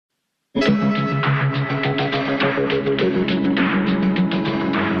Welcome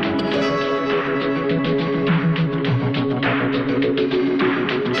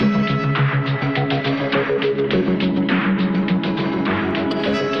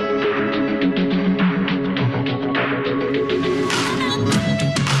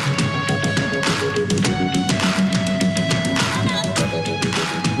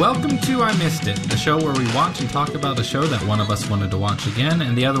to I Missed It, the show where we watch and talk about a show that one of us wanted to watch again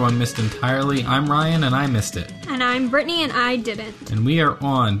and the other one missed entirely. I'm Ryan and I missed it. And I'm Brittany and I didn't. And we are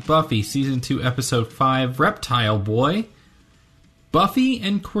on Buffy Season 2, Episode 5, Reptile Boy. Buffy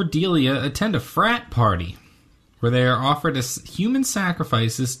and Cordelia attend a frat party where they are offered as human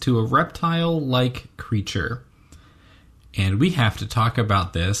sacrifices to a reptile-like creature. And we have to talk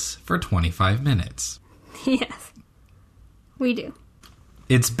about this for 25 minutes. Yes, we do.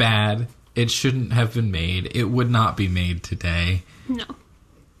 It's bad. It shouldn't have been made. It would not be made today. No.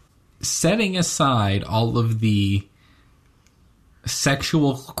 Setting aside all of the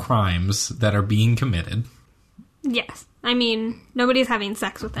sexual crimes that are being committed. Yes. I mean, nobody's having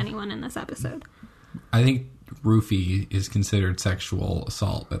sex with anyone in this episode. I think roofie is considered sexual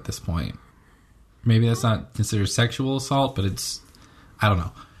assault at this point. Maybe that's not considered sexual assault, but it's... I don't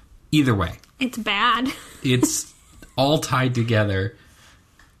know. Either way. It's bad. It's all tied together.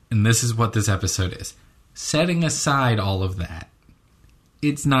 And this is what this episode is. Setting aside all of that,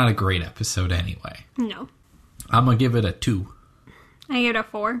 it's not a great episode anyway. No. I'm going to give it a 2. I give it a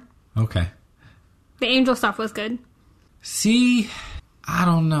 4. Okay. The angel stuff was good. See, I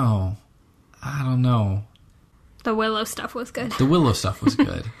don't know. The Willow stuff was good. The Willow stuff was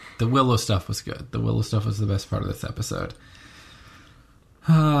good. The Willow stuff was the best part of this episode.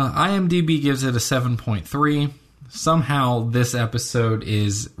 IMDb gives it a 7.3. Somehow this episode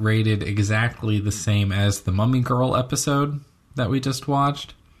is rated exactly the same as the Mummy Girl episode that we just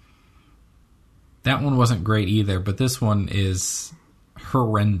watched. That one wasn't great either, but this one is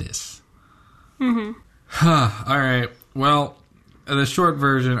horrendous. Mm-hmm. Alright, well, the short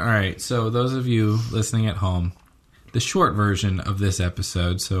version... Alright, so those of you listening at home, the short version of this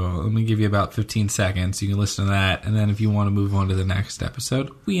episode, so let me give you about 15 seconds. You can listen to that, and then if you want to move on to the next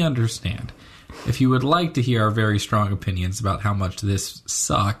episode, we understand. If you would like to hear our very strong opinions about how much this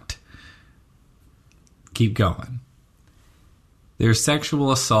sucked, keep going. There's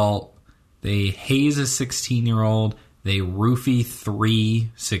sexual assault. They haze a 16-year-old. They roofie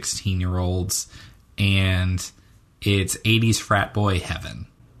 3 16-year-olds. And it's 80s frat boy heaven.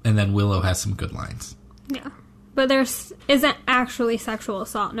 And then Willow has some good lines. Yeah. But there isn't actually sexual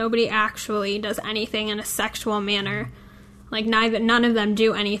assault. Nobody actually does anything in a sexual manner. Like, none of them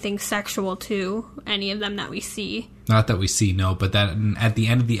do anything sexual to any of them that we see. Not that we see, no, but that at the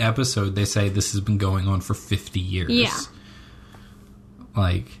end of the episode, they say this has been going on for 50 years.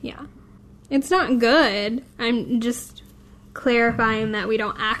 Yeah. Yeah. It's not good. I'm just clarifying that we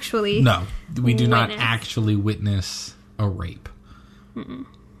don't actually... No, we do not actually witness a rape. Mm-mm.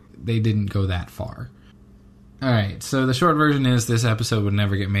 They didn't go that far. Alright, so the short version is this episode would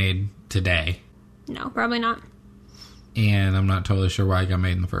never get made today. No, probably not. And I'm not totally sure why it got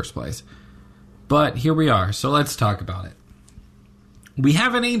made in the first place. But here we are, so let's talk about it. We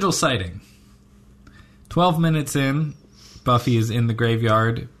have an angel sighting. 12 minutes in, Buffy is in the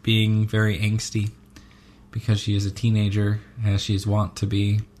graveyard being very angsty because she is a teenager, as she's wont to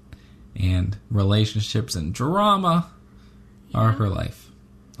be, and relationships and drama are her life,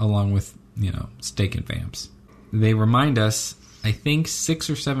 along with, steak and vamps. They remind us, I think 6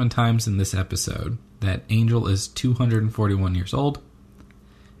 or 7 times in this episode, that Angel is 241 years old,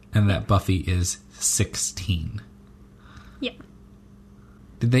 and that Buffy is 16. Yeah.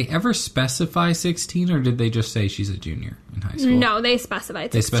 Did they ever specify 16, or did they just say she's a junior in high school? No, they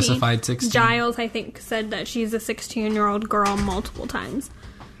specified 16. They specified 16? Giles, I think, said that she's a 16-year-old girl multiple times.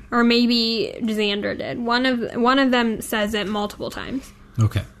 Or maybe Xander did. One of them says it multiple times.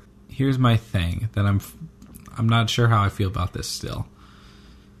 Okay. Here's my thing, that I'm not sure how I feel about this still.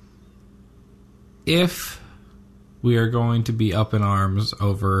 If we are going to be up in arms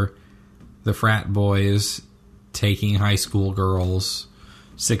over the frat boys taking high school girls,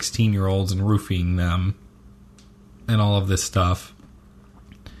 16-year-olds, and roofing them, and all of this stuff,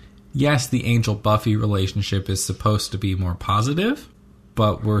 yes, the Angel-Buffy relationship is supposed to be more positive,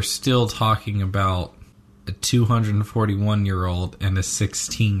 but we're still talking about a 241-year-old and a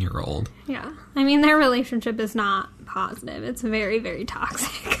 16-year-old. Yeah. I mean, their relationship is not positive. It's very, very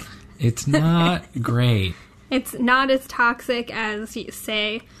toxic. It's not great. It's not as toxic as,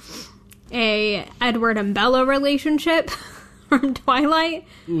 say, a Edward and Bella relationship from Twilight.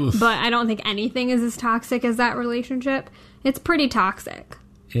 Oof. But I don't think anything is as toxic as that relationship. It's pretty toxic.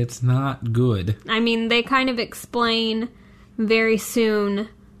 It's not good. I mean, they kind of explain very soon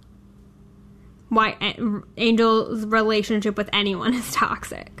why Angel's relationship with anyone is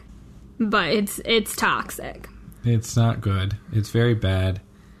toxic. But it's toxic. It's not good. It's very bad.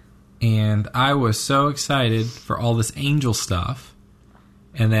 And I was so excited for all this Angel stuff.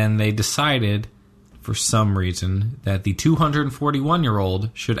 And then they decided, for some reason, that the 241-year-old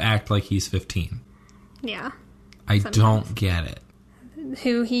should act like he's 15. Yeah. I don't get it.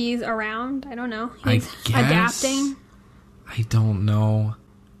 Who he's around? I don't know. I He's guess. adapting. I don't know.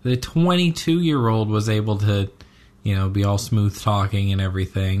 The 22-year-old was able to, be all smooth talking and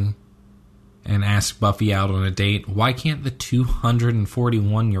everything and ask Buffy out on a date. Why can't the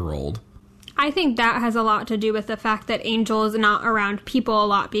 241-year-old? I think that has a lot to do with the fact that Angel is not around people a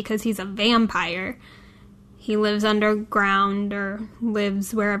lot because he's a vampire. He lives underground or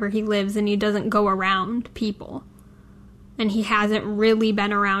lives wherever he lives, and he doesn't go around people. And he hasn't really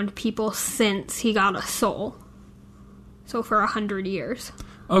been around people since he got a soul. So for 100 years.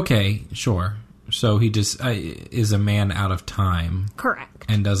 Okay, sure. So he just is a man out of time. Correct.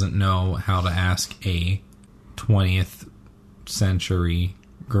 And doesn't know how to ask a 20th century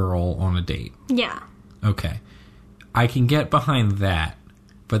girl on a date. Yeah. Okay. I can get behind that,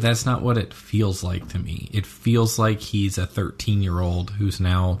 but that's not what it feels like to me. It feels like he's a 13-year-old who's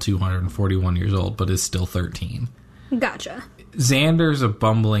now 241 years old, but is still 13. Gotcha. Xander's a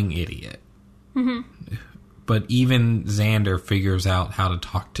bumbling idiot. Mm-hmm. But even Xander figures out how to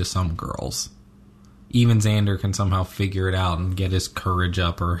talk to some girls. Even Xander can somehow figure it out and get his courage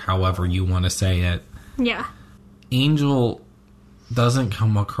up, or however you want to say it. Yeah. Angel doesn't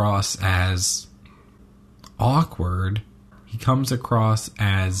come across as awkward. He comes across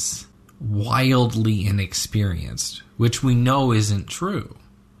as wildly inexperienced, which we know isn't true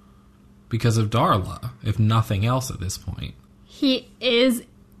because of Darla, if nothing else at this point. He is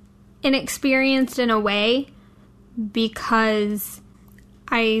inexperienced in a way because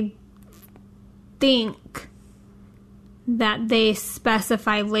I think that they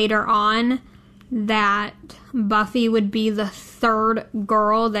specify later on that Buffy would be the third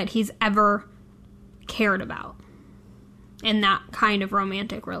girl that he's ever cared about in that kind of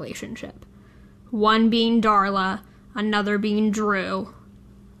romantic relationship. One being Darla, another being Drew,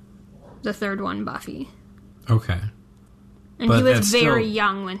 the third one Buffy. Okay. And but he was very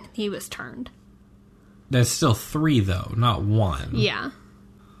young when he was turned. That's still 3, though, not 1. Yeah.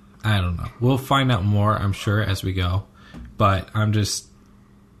 I don't know. We'll find out more, I'm sure, as we go. But I'm just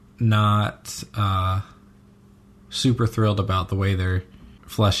not super thrilled about the way they're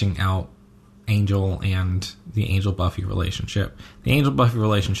fleshing out Angel and the Angel-Buffy relationship. The Angel-Buffy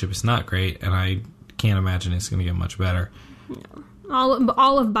relationship is not great, and I can't imagine it's going to get much better. No.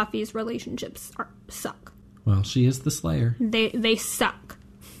 All of Buffy's relationships suck. Well, she is the Slayer. They suck.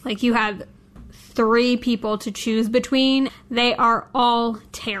 Like, you have 3 people to choose between. They are all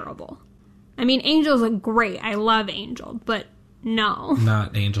terrible. I mean, Angel's great. I love Angel, but no.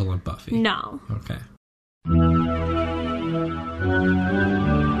 Not Angel and Buffy. No. Okay.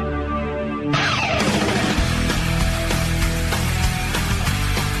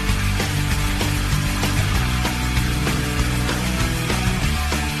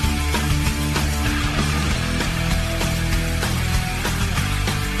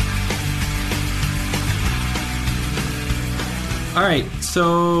 All right,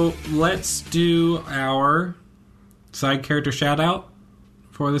 so let's do our side character shout out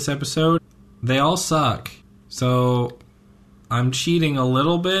for this episode. They all suck. So I'm cheating a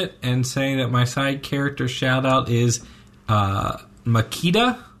little bit and saying that my side character shout out is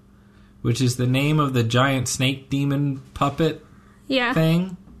Makita, which is the name of the giant snake demon puppet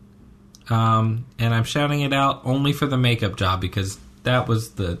thing. And I'm shouting it out only for the makeup job because that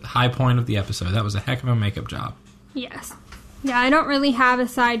was the high point of the episode. That was a heck of a makeup job. Yes. Yeah, I don't really have a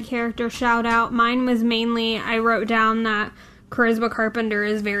side character shout out. Mine was mainly, I wrote down that Charisma Carpenter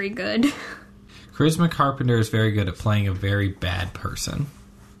is very good. Charisma Carpenter is very good at playing a very bad person.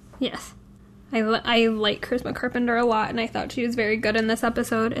 Yes. I like Charisma Carpenter a lot, and I thought she was very good in this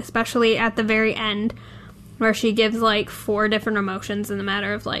episode, especially at the very end, where she gives, 4 different emotions in the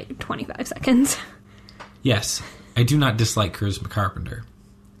matter of, 25 seconds. Yes. I do not dislike Charisma Carpenter.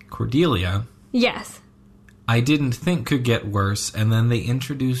 Cordelia... Yes. I didn't think could get worse, and then they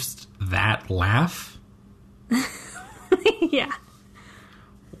introduced that laugh? Yeah.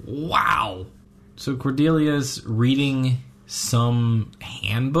 Wow. So Cordelia's reading some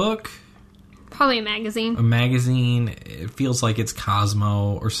handbook? Probably a magazine. A magazine. It feels like it's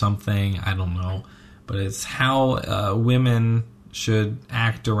Cosmo or something. I don't know. But it's how women should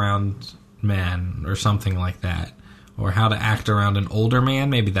act around men or something like that. or how to act around an older man.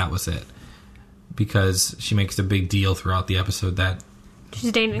 Maybe that was it. Because she makes a big deal throughout the episode that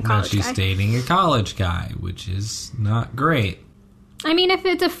she's dating a college she's guy. dating a college guy, which is not great. I mean, if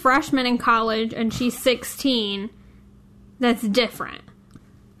it's a freshman in college and she's 16, that's different.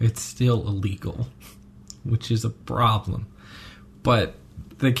 It's still illegal, which is a problem. But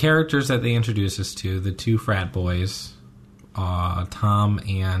the characters that they introduce us to, the two frat boys, Tom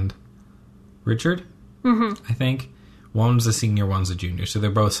and Richard, I think. One's a senior, one's a junior, so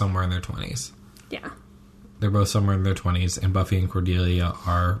they're both somewhere in their 20s. Yeah. They're both somewhere in their 20s, and Buffy and Cordelia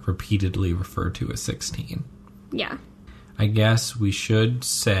are repeatedly referred to as 16. Yeah. I guess we should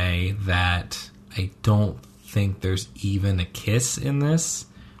say that I don't think there's even a kiss in this.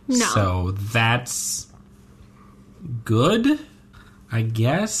 No. So that's good, I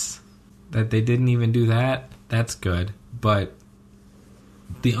guess. That they didn't even do that. That's good. But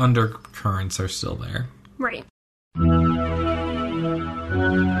the undercurrents are still there. Right.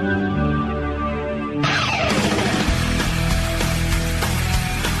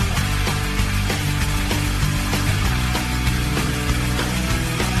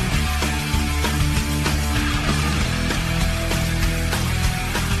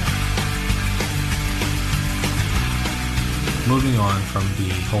 Moving on from the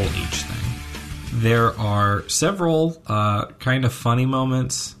whole H thing, there are several kind of funny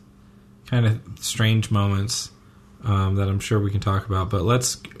moments, kind of strange moments that I'm sure we can talk about. But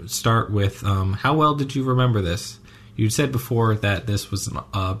let's start with how well did you remember this? You said before that this was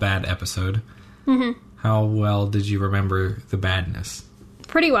a bad episode. Mm-hmm. How well did you remember the badness?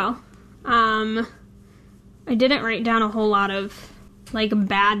 Pretty well. I didn't write down a whole lot of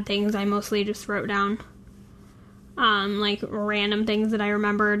bad things. I mostly just wrote down random things that I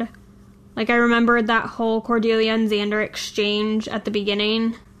remembered. I remembered that whole Cordelia and Xander exchange at the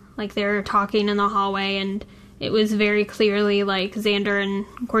beginning. They were talking in the hallway, and it was very clearly Xander and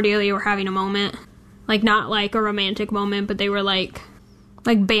Cordelia were having a moment. Not a romantic moment, but they were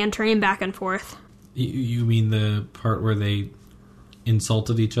bantering back and forth. You mean the part where they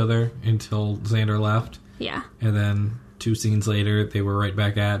insulted each other until Xander left? Yeah. And then 2 scenes later, they were right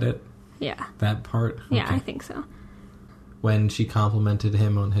back at it? Yeah. That part? Yeah, Okay. I think so. When she complimented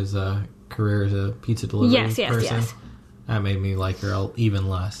him on his career as a pizza delivery person, yes. That made me like her even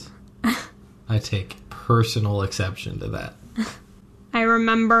less. I take personal exception to that. I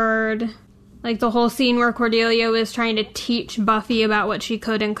remembered the whole scene where Cordelia was trying to teach Buffy about what she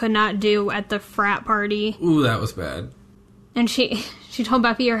could and could not do at the frat party. Ooh, that was bad. And she told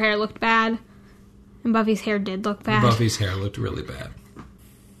Buffy her hair looked bad. And Buffy's hair did look bad. Buffy's hair looked really bad.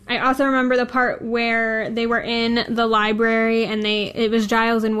 I also remember the part where they were in the library and it was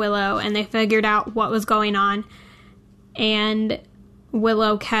Giles and Willow, and they figured out what was going on. And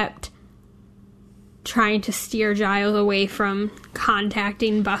Willow kept trying to steer Giles away from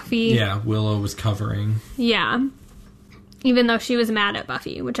contacting Buffy. Yeah, Willow was covering. Yeah. Even though she was mad at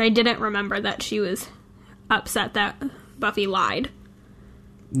Buffy, which I didn't remember that she was upset that Buffy lied.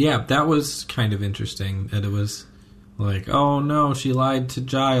 Yeah, that was kind of interesting. That it was oh no, she lied to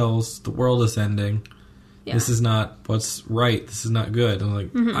Giles. The world is ending. Yeah. This is not what's right. This is not good.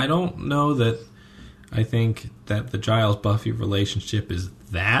 I'm I don't know that I think that the Giles-Buffy relationship is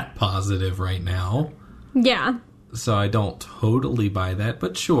that positive right now. Yeah. So I don't totally buy that.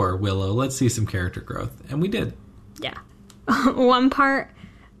 But sure, Willow, let's see some character growth. And we did. Yeah. One part,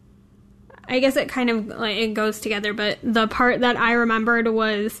 I guess it kind of it goes together, but the part that I remembered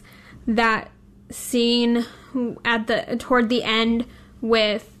was that scene toward the end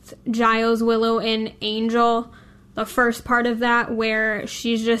with Giles, Willow, and Angel. The first part of that where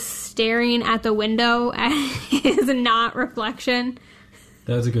she's just staring at the window at his not reflection.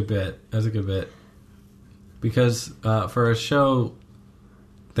 That was a good bit. Because for a show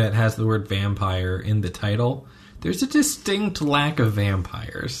that has the word vampire in the title, there's a distinct lack of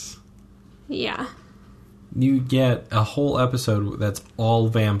vampires. Yeah. You get a whole episode that's all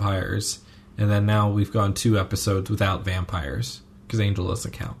vampires, and then now we've gone 2 episodes without vampires, because Angel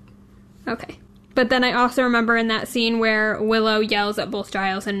doesn't count. Okay. But then I also remember in that scene where Willow yells at both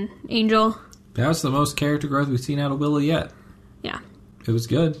Giles and Angel. That was the most character growth we've seen out of Willow yet. Yeah. It was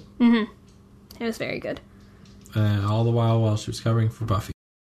good. Mm-hmm. It was very good. All the while she was covering for Buffy.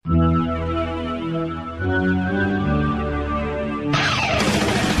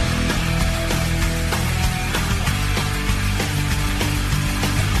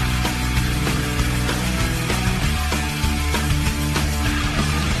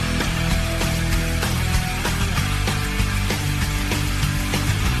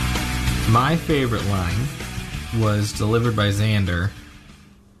 My favorite line was delivered by Xander,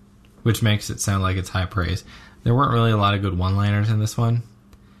 which makes it sound like it's high praise. There weren't really a lot of good one-liners in this one.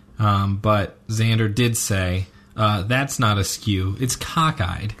 But Xander did say, that's not askew, it's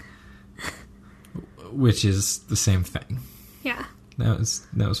cockeyed. Which is the same thing. Yeah. That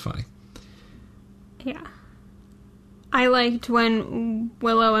was funny. Yeah. I liked when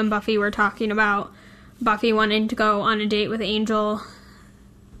Willow and Buffy were talking about Buffy wanting to go on a date with Angel,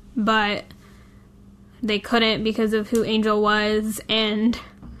 but they couldn't because of who Angel was, and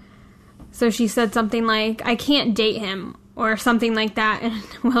so she said something like, I can't date him, or something like that, and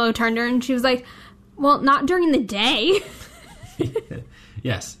Willow turned to her and she was like, well, not during the day.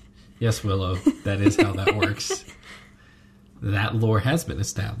 Yes, Willow, that is how that works. That lore has been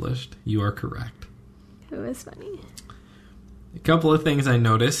established. You are correct. It was funny. A couple of things I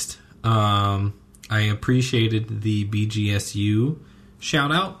noticed. I appreciated the BGSU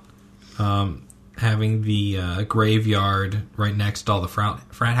shout out. Having the graveyard right next to all the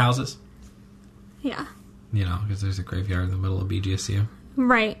frat houses. Yeah. You know, because there's a graveyard in the middle of BGSU.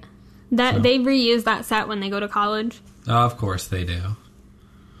 Right. They reuse that set when they go to college. Of course they do.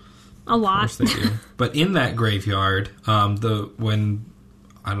 A lot. Of course they do. But in that graveyard, when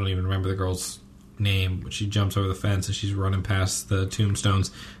I don't even remember the girl's name, but she jumps over the fence and she's running past the tombstones.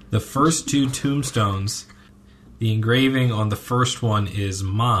 The first two tombstones, the engraving on the first one is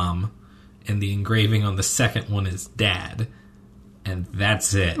Mom, and the engraving on the second one is Dad. And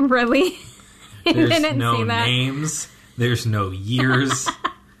that's it. Really? There's no names. There's no years.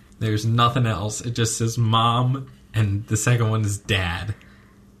 There's nothing else. It just says Mom, and the second one is Dad.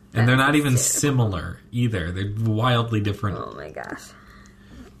 And they're not even similar either. They're wildly different. Oh my gosh.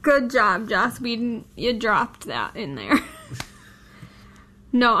 Good job, Joss Whedon. You dropped that in there.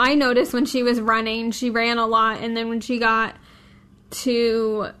 No, I noticed when she was running, she ran a lot, and then when she got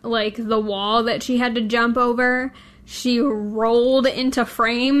to, like, the wall that she had to jump over, she rolled into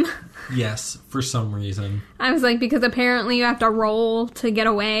frame. Yes, for some reason. I was like, because apparently you have to roll to get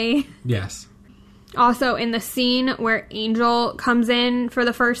away. Yes. Also, in the scene where Angel comes in for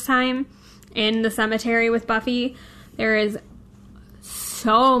the first time in the cemetery with Buffy, there is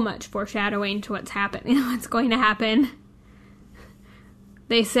so much foreshadowing to what's going to happen.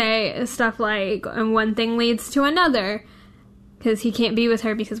 They say stuff like, and one thing leads to another, because he can't be with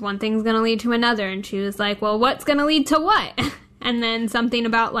her because one thing's going to lead to another. And she was like, well, what's going to lead to what? And then something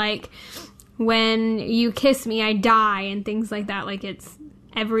about, like, when you kiss me, I die, and things like that. Like, it's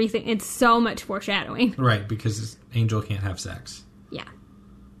everything. It's so much foreshadowing. Right, because Angel can't have sex. Yeah.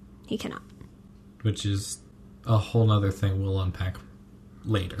 He cannot. Which is a whole nother thing we'll unpack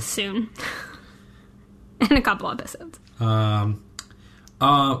later. Soon. In a couple episodes.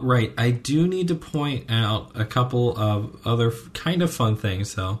 Right. I do need to point out a couple of other kind of fun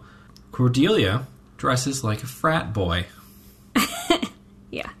things, though. Cordelia dresses like a frat boy.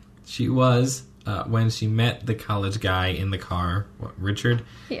 Yeah. She was, when she met the college guy in the car, Richard?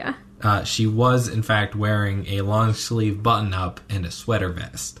 Yeah. She was, in fact, wearing a long-sleeve button-up and a sweater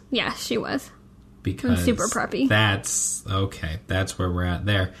vest. Yeah, she was. Because super preppy. That's where we're at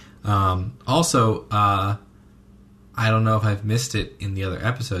there. Also, I don't know if I've missed it in the other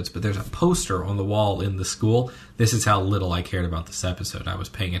episodes, but there's a poster on the wall in the school. This is how little I cared about this episode. I was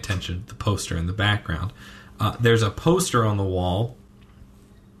paying attention to the poster in the background. There's a poster on the wall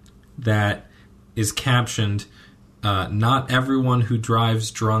that is captioned, not everyone who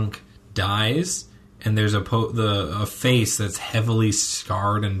drives drunk dies, and there's a face that's heavily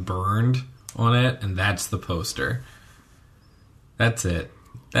scarred and burned on it, and that's the poster. That's it.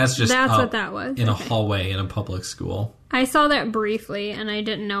 That's what that was. In a hallway in a public school. I saw that briefly, and I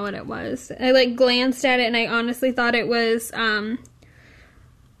didn't know what it was. I, glanced at it, and I honestly thought it was, oh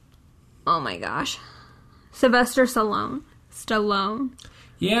my gosh. Sylvester Stallone.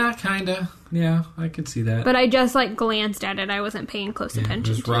 Yeah, kinda. Yeah, I could see that. But I just, glanced at it. I wasn't paying close attention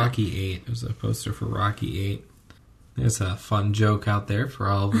to it. It was Rocky 8. It was a poster for Rocky 8. There's a fun joke out there for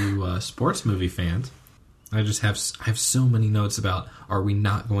all of you sports movie fans. I have so many notes about, are we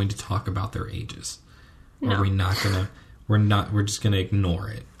not going to talk about their ages? No. Are we not gonna? We're just gonna ignore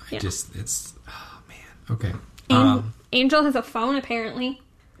it. Yeah. Oh man. Okay. And Angel has a phone, apparently.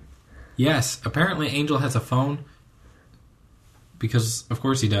 Yes, apparently Angel has a phone. Because of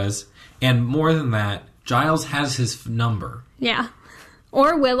course he does. And more than that, Giles has his number. Yeah.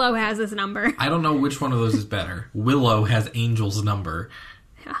 Or Willow has his number. I don't know which one of those is better. Willow has Angel's number.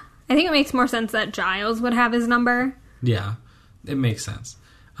 Yeah. I think it makes more sense that Giles would have his number. Yeah, it makes sense.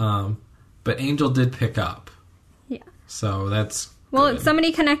 But Angel did pick up. Yeah. So that's Well, good. It's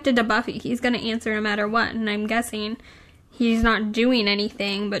somebody connected to Buffy. He's going to answer no matter what. And I'm guessing he's not doing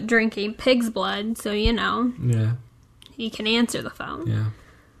anything but drinking pig's blood. So, Yeah. he can answer the phone. Yeah.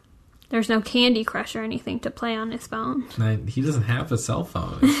 There's no Candy Crush or anything to play on his phone. He doesn't have a cell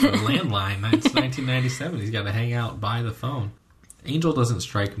phone. It's a landline. It's 1997. He's got to hang out by the phone. Angel doesn't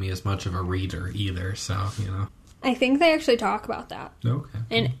strike me as much of a reader either, so, I think they actually talk about that. Okay.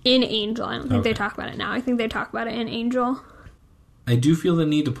 In Angel. I don't think they talk about it now. I think they talk about it in Angel. I do feel the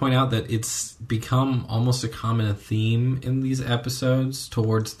need to point out that it's become almost a common theme in these episodes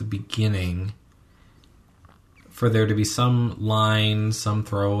towards the beginning for there to be some line, some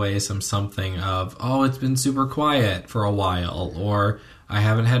throwaway, some something of, oh, it's been super quiet for a while, or I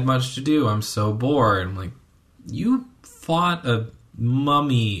haven't had much to do, I'm so bored. I'm like, you fought a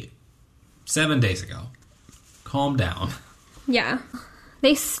mummy 7 days ago. Calm down. Yeah.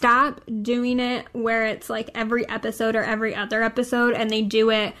 They stop doing it where it's like every episode or every other episode, and they do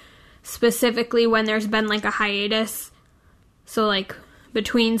it specifically when there's been like a hiatus. So like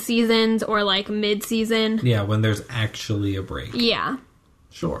between seasons or like mid-season. Yeah, when there's actually a break. Yeah.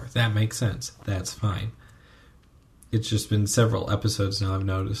 Sure, that makes sense. That's fine. It's just been several episodes now, I've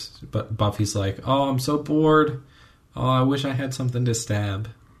noticed. But Buffy's like, oh, I'm so bored. Oh, I wish I had something to stab.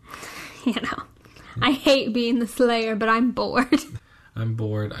 I hate being the Slayer, but I'm bored. I'm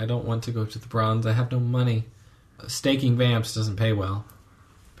bored. I don't want to go to the Bronze. I have no money. Staking vamps doesn't pay well,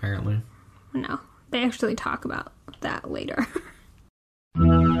 apparently. No, they actually talk about that later.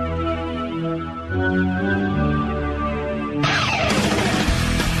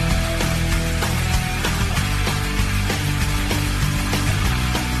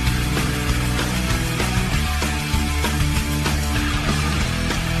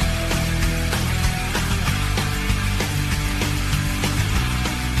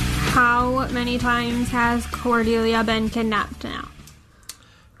 How many times has Cordelia been kidnapped now?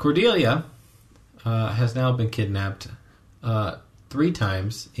 Cordelia has now been kidnapped 3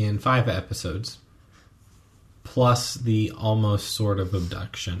 times in 5 episodes, plus the almost sort of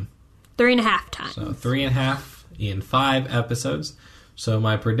abduction. 3.5 times. So 3.5 in 5 episodes. So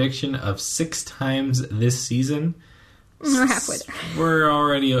my prediction of 6 times this season. We're halfway there. We're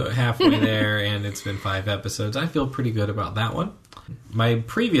already halfway there, and it's been 5 episodes. I feel pretty good about that one. My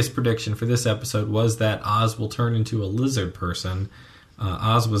previous prediction for this episode was that Oz will turn into a lizard person.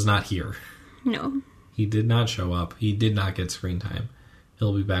 Oz was not here. No. He did not show up. He did not get screen time.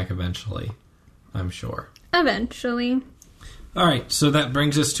 He'll be back eventually, I'm sure. Eventually. All right, so that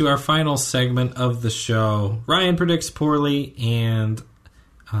brings us to our final segment of the show. Ryan predicts poorly, and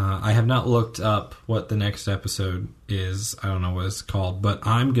I have not looked up what the next episode is. I don't know what it's called, but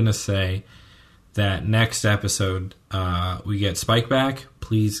I'm going to say that next episode we get Spike back.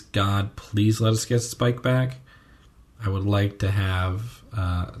 Please, God, please let us get Spike back. I would like to have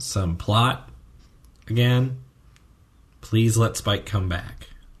some plot again. Please let Spike come back.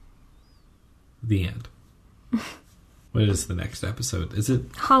 The end. What is the next episode? Is it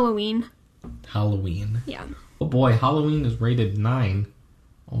Halloween? Halloween? Yeah. Oh boy, Halloween is rated 9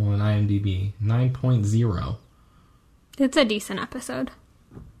 on IMDb. 9.0. It's a decent episode,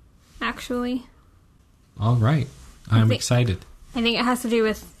 actually. All right. I'm excited. I think it has to do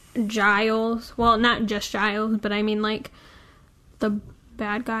with Giles. Well, not just Giles, but I mean, like, the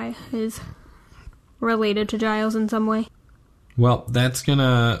bad guy is related to Giles in some way. Well, that's going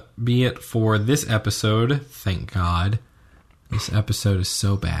to be it for this episode. Thank God. This episode is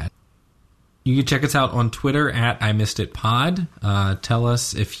so bad. You can check us out on Twitter at IMissedItPod. Tell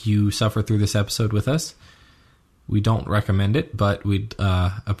us if you suffer through this episode with us. We don't recommend it, but we'd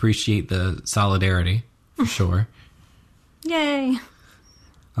appreciate the solidarity, for sure. Yay!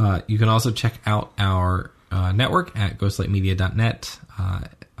 You can also check out our network at ghostlightmedia.net.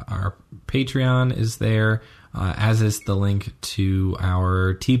 Our Patreon is there, as is the link to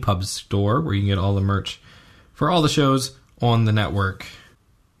our TeePub store, where you can get all the merch for all the shows on the network.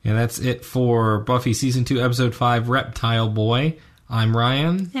 And that's it for Buffy Season 2, Episode 5, Reptile Boy. I'm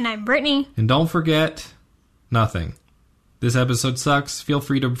Ryan. And I'm Brittany. And don't forget, nothing. This episode sucks. Feel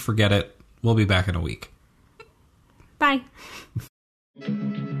free to forget it. We'll be back in a week. Bye.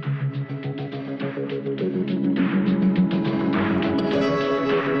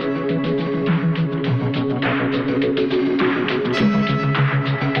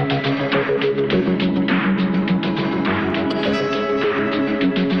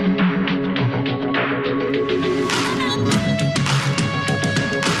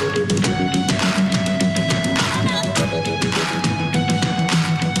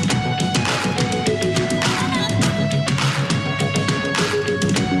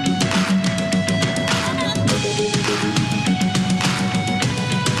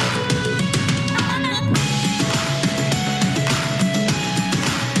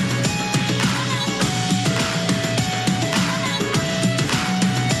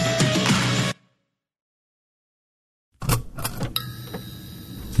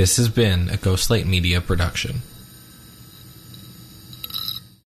 This has been a Ghostlight Media production.